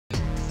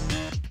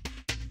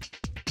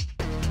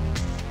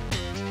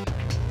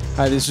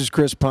Hi, this is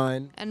Chris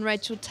Pine. And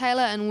Rachel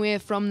Taylor, and we're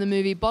from the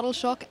movie Bottle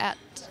Shock at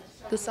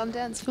the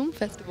Sundance Film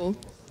Festival.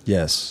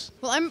 Yes.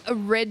 Well, I'm a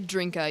red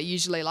drinker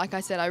usually. Like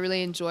I said, I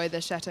really enjoy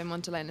the Chateau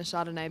Montelena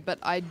Chardonnay, but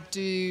I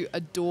do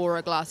adore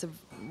a glass of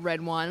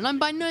red wine. And I'm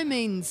by no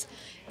means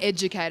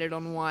educated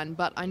on wine,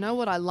 but I know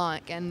what I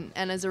like. And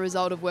as a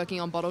result of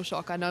working on Bottle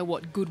Shock, I know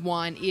what good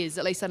wine is.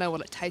 At least I know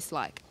what it tastes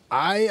like.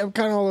 I am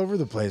kind of all over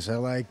the place.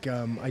 I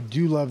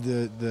do love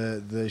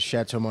the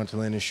Chateau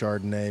Montelena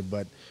Chardonnay,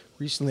 but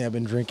recently I've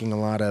been drinking a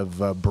lot of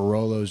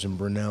Barolos and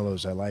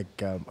Brunellos.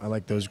 I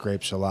like those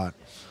grapes a lot.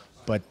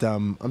 But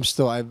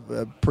I have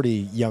a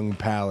pretty young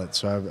palate,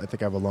 so I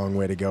think I have a long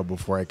way to go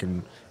before I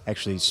can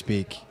actually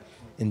speak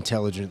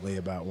intelligently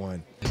about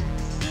wine.